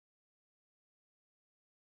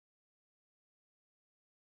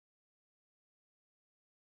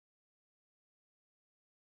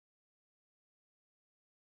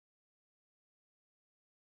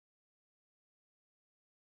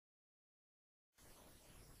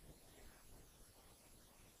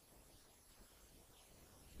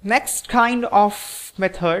Next kind of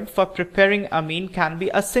method for preparing amine can be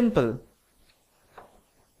a simple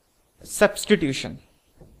substitution.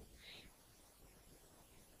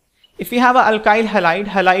 If we have an alkyl halide,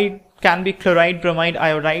 halide can be chloride, bromide,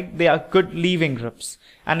 iodide. They are good leaving groups.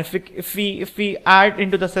 And if we add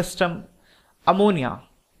into the system ammonia,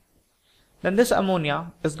 then this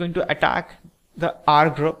ammonia is going to attack the R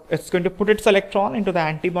group. It's going to put its electron into the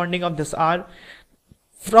antibonding of this R.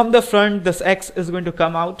 From the front, this X is going to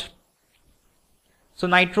come out. So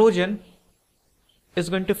nitrogen is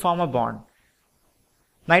going to form a bond.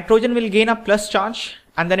 Nitrogen will gain a plus charge,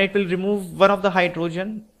 and then it will remove one of the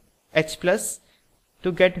hydrogen, H plus,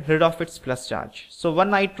 to get rid of its plus charge. So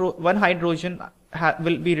one hydrogen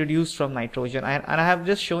will be reduced from nitrogen, and I have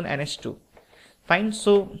just shown NH2. Fine.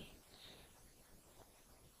 So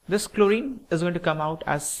this chlorine is going to come out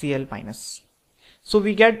as Cl minus. So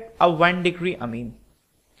we get a 1 degree amine.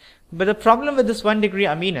 But the problem with this 1 degree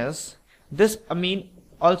amine is this amine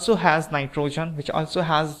also has nitrogen, which also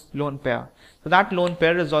has lone pair. So that lone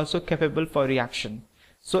pair is also capable for reaction.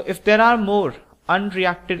 So if there are more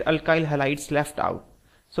unreacted alkyl halides left out,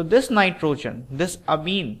 so this nitrogen, this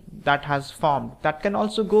amine that has formed, that can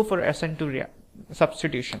also go for SN2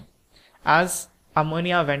 substitution, as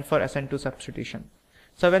ammonia went for SN2 substitution.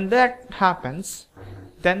 So when that happens,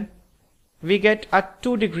 then we get a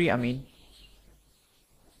 2 degree amine.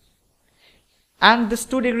 And this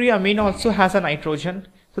 2 degree amine also has a nitrogen,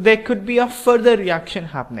 so there could be a further reaction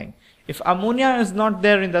happening. If ammonia is not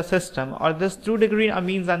there in the system, or this 2 degree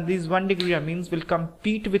amines and these 1 degree amines will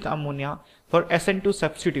compete with ammonia for SN2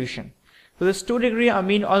 substitution. So this 2 degree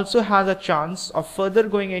amine also has a chance of further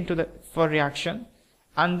going into for reaction,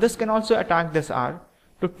 and this can also attack this R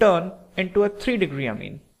to turn into a 3 degree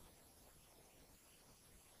amine.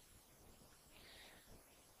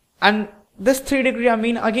 And this 3 degree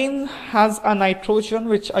amine again has a nitrogen,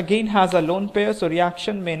 which again has a lone pair, so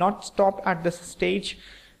reaction may not stop at this stage.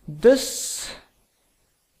 This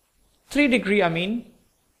 3 degree amine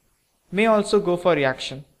may also go for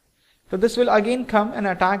reaction. So this will again come and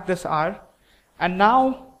attack this R, and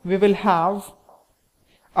now we will have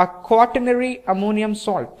a quaternary ammonium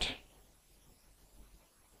salt.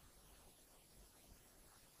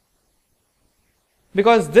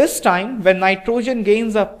 Because this time when nitrogen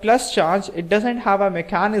gains a plus charge, it doesn't have a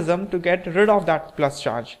mechanism to get rid of that plus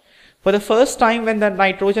charge. For the first time when the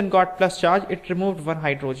nitrogen got plus charge, it removed one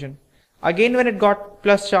hydrogen. Again when it got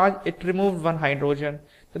plus charge, it removed one hydrogen.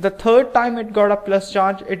 The third time it got a plus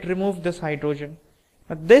charge, it removed this hydrogen.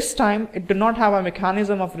 But this time it do not have a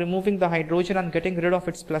mechanism of removing the hydrogen and getting rid of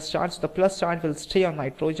its plus charge. The plus charge will stay on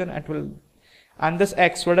nitrogen and this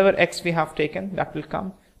X, whatever X we have taken, that will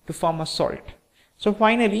come to form a salt. So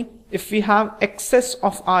finally, if we have excess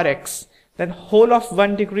of Rx, then whole of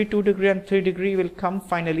 1 degree, 2 degree and 3 degree will come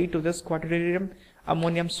finally to this quaternary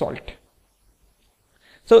ammonium salt.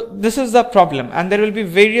 So this is the problem, and there will be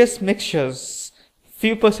various mixtures.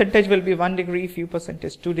 Few percentage will be 1 degree, few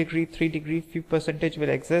percentage 2 degree, 3 degree, few percentage will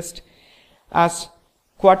exist as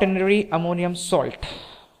quaternary ammonium salt.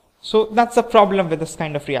 So that's the problem with this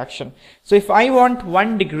kind of reaction. So if I want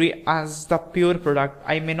 1 degree as the pure product,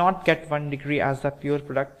 I may not get 1 degree as the pure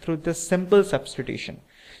product through this simple substitution.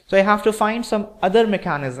 So I have to find some other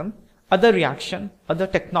mechanism, other reaction, other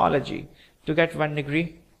technology to get 1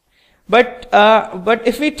 degree. But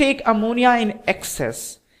if we take ammonia in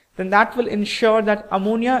excess, then that will ensure that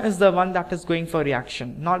ammonia is the one that is going for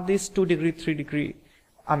reaction, not these 2 degree, 3 degree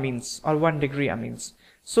amines or 1 degree amines.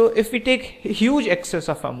 So if we take huge excess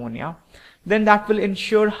of ammonia, then that will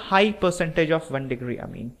ensure high percentage of 1 degree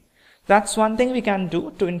amine. That's one thing we can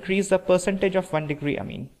do to increase the percentage of 1 degree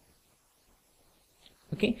amine.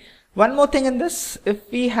 Okay. One more thing in this,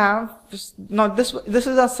 if we have, now this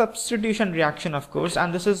is a substitution reaction, of course,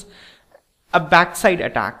 and this is a backside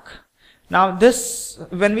attack. Now this,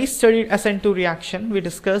 when we studied SN2 reaction, we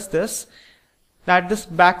discussed this, that this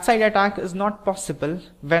backside attack is not possible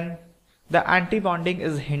when the antibonding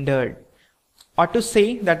is hindered, or to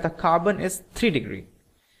say that the carbon is 3 degree.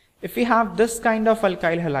 If we have this kind of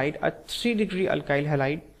alkyl halide, a 3 degree alkyl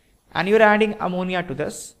halide, and you're adding ammonia to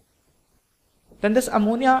this, then this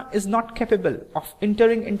ammonia is not capable of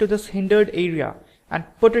entering into this hindered area and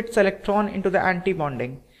put its electron into the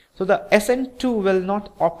antibonding. So the SN2 will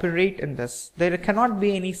not operate in this. There cannot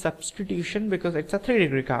be any substitution because it's a 3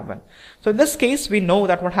 degree carbon. So in this case, we know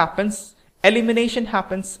that what happens, elimination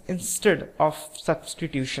happens instead of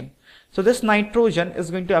substitution. So this nitrogen is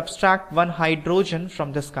going to abstract one hydrogen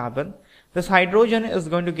from this carbon. This hydrogen is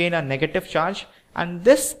going to gain a negative charge, and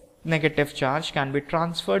this negative charge can be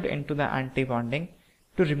transferred into the antibonding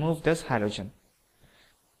to remove this halogen.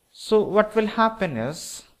 So what will happen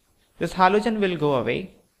is this halogen will go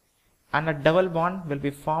away and a double bond will be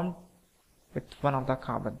formed with one of the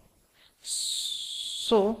carbon.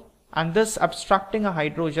 So, and this abstracting a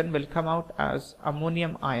hydrogen will come out as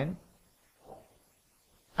ammonium ion,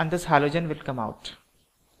 and this halogen will come out.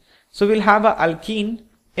 So we'll have a alkene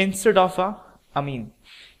instead of a amine.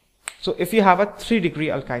 So if you have a 3-degree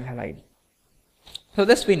alkyl halide. So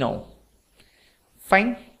this we know.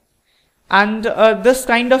 Fine. And this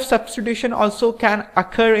kind of substitution also can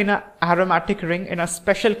occur in an aromatic ring in a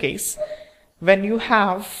special case when you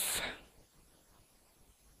have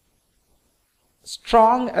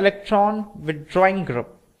strong electron withdrawing group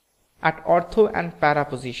at ortho and para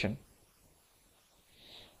position.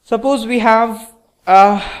 Suppose we have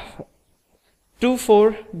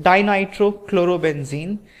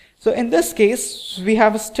 2,4-dinitrochlorobenzene. So in this case, we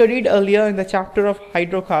have studied earlier in the chapter of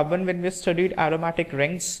hydrocarbon when we studied aromatic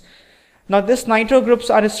rings. Now this nitro groups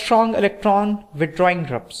are strong electron withdrawing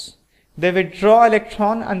groups. They withdraw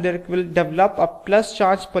electron and they will develop a plus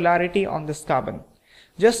charge polarity on this carbon.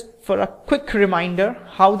 Just for a quick reminder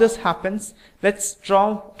how this happens, let's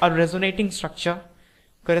draw a resonating structure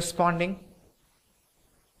corresponding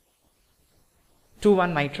to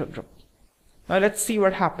one nitro group. Now let's see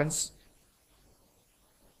what happens.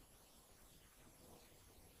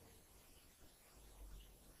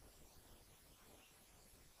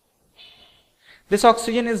 This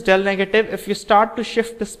oxygen is del negative. If you start to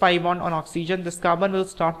shift this pi bond on oxygen, this carbon will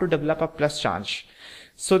start to develop a plus charge.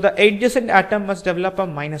 So the adjacent atom must develop a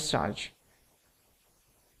minus charge.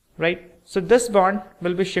 Right? So this bond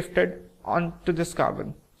will be shifted onto this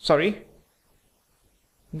carbon.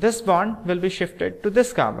 This bond will be shifted to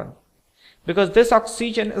this carbon. Because this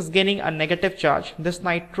oxygen is gaining a negative charge, this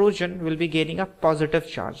nitrogen will be gaining a positive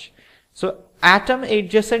charge. So atom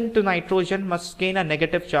adjacent to nitrogen must gain a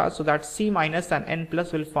negative charge, so that C minus and N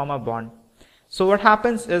plus will form a bond. So what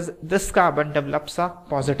happens is this carbon develops a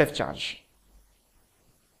positive charge.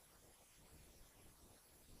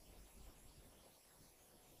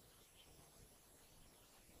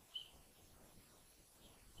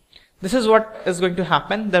 This is what is going to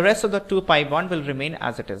happen. The rest of the 2 pi bond will remain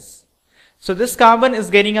as it is. So this carbon is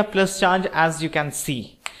gaining a plus charge, as you can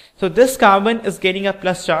see. So this carbon is gaining a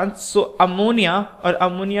plus charge. So ammonia or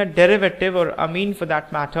ammonia derivative or amine for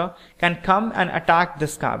that matter can come and attack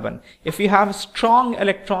this carbon. If you have a strong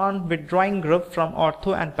electron withdrawing group from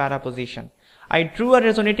ortho and para position. I drew a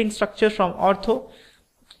resonating structure from ortho.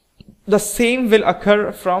 The same will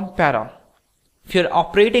occur from para. If you're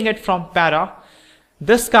operating it from para,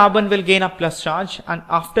 this carbon will gain a plus charge, and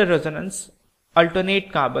after resonance,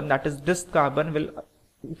 alternate carbon, that is this carbon, will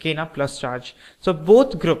gain a plus charge. So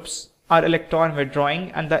both groups are electron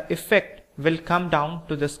withdrawing and the effect will come down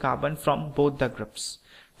to this carbon from both the groups.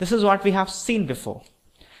 This is what we have seen before.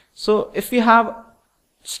 So if you have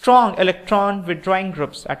strong electron withdrawing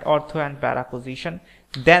groups at ortho and para position,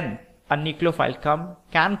 then a nucleophile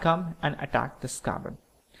can come and attack this carbon.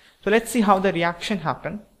 So let's see how the reaction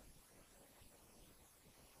happens.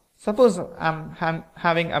 Suppose I'm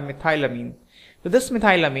having a methylamine. So this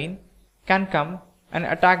methylamine can come and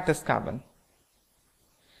attack this carbon.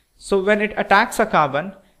 So when it attacks a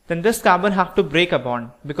carbon, then this carbon have to break a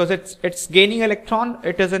bond because it's gaining electron.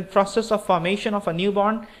 It is in process of formation of a new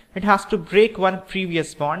bond. It has to break one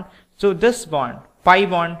previous bond. So this bond, pi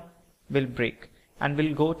bond, will break and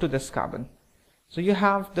will go to this carbon. So you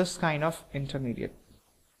have this kind of intermediate.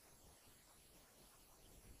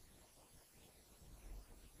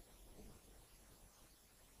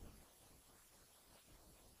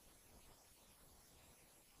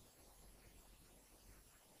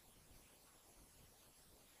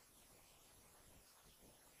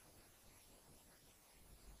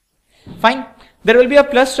 Fine. There will be a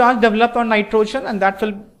plus charge developed on nitrogen and that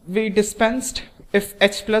will be dispensed if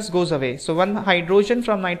H plus goes away. So one hydrogen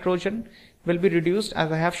from nitrogen will be reduced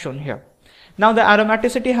as I have shown here. Now the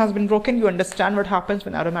aromaticity has been broken. You understand what happens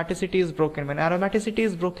when aromaticity is broken. When aromaticity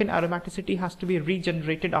is broken, aromaticity has to be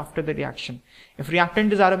regenerated after the reaction. If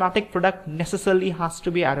reactant is aromatic, product necessarily has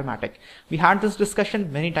to be aromatic. We had this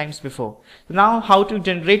discussion many times before. So now how to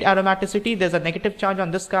generate aromaticity? There's a negative charge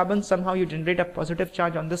on this carbon. Somehow you generate a positive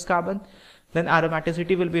charge on this carbon. Then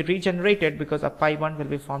aromaticity will be regenerated because a pi bond will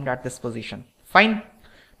be formed at this position. Fine.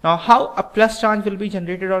 Now how a plus charge will be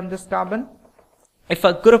generated on this carbon? If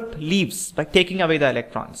a group leaves by taking away the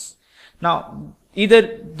electrons. Now,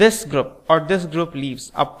 either this group or this group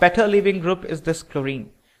leaves. A better leaving group is this chlorine.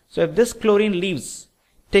 So if this chlorine leaves,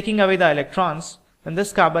 taking away the electrons, then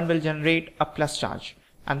this carbon will generate a plus charge.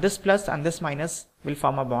 And this plus and this minus will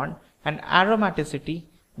form a bond. And aromaticity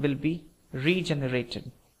will be regenerated.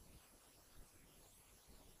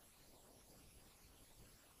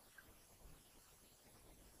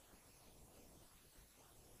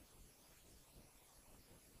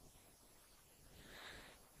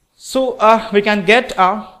 So we can get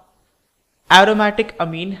a aromatic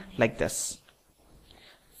amine like this.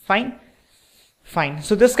 Fine. Fine.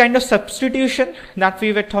 So this kind of substitution that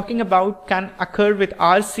we were talking about can occur with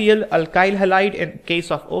RCl alkyl halide in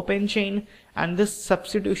case of open chain, and this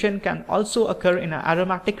substitution can also occur in an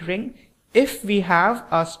aromatic ring if we have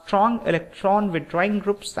a strong electron withdrawing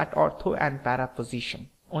groups at ortho and para position.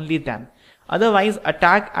 Only then. Otherwise,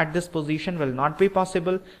 attack at this position will not be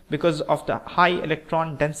possible because of the high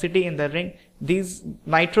electron density in the ring. These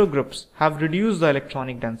nitro groups have reduced the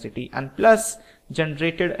electronic density and plus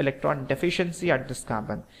generated electron deficiency at this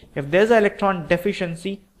carbon. If there is an electron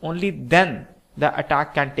deficiency, only then the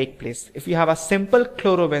attack can take place. If you have a simple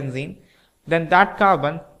chlorobenzene, then that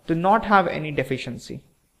carbon do not have any deficiency.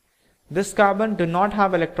 This carbon do not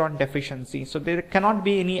have electron deficiency, so there cannot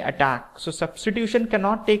be any attack. So substitution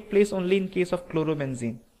cannot take place only in case of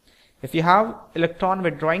chlorobenzene. If you have electron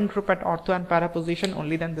withdrawing group at ortho and para position,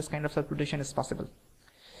 only then this kind of substitution is possible.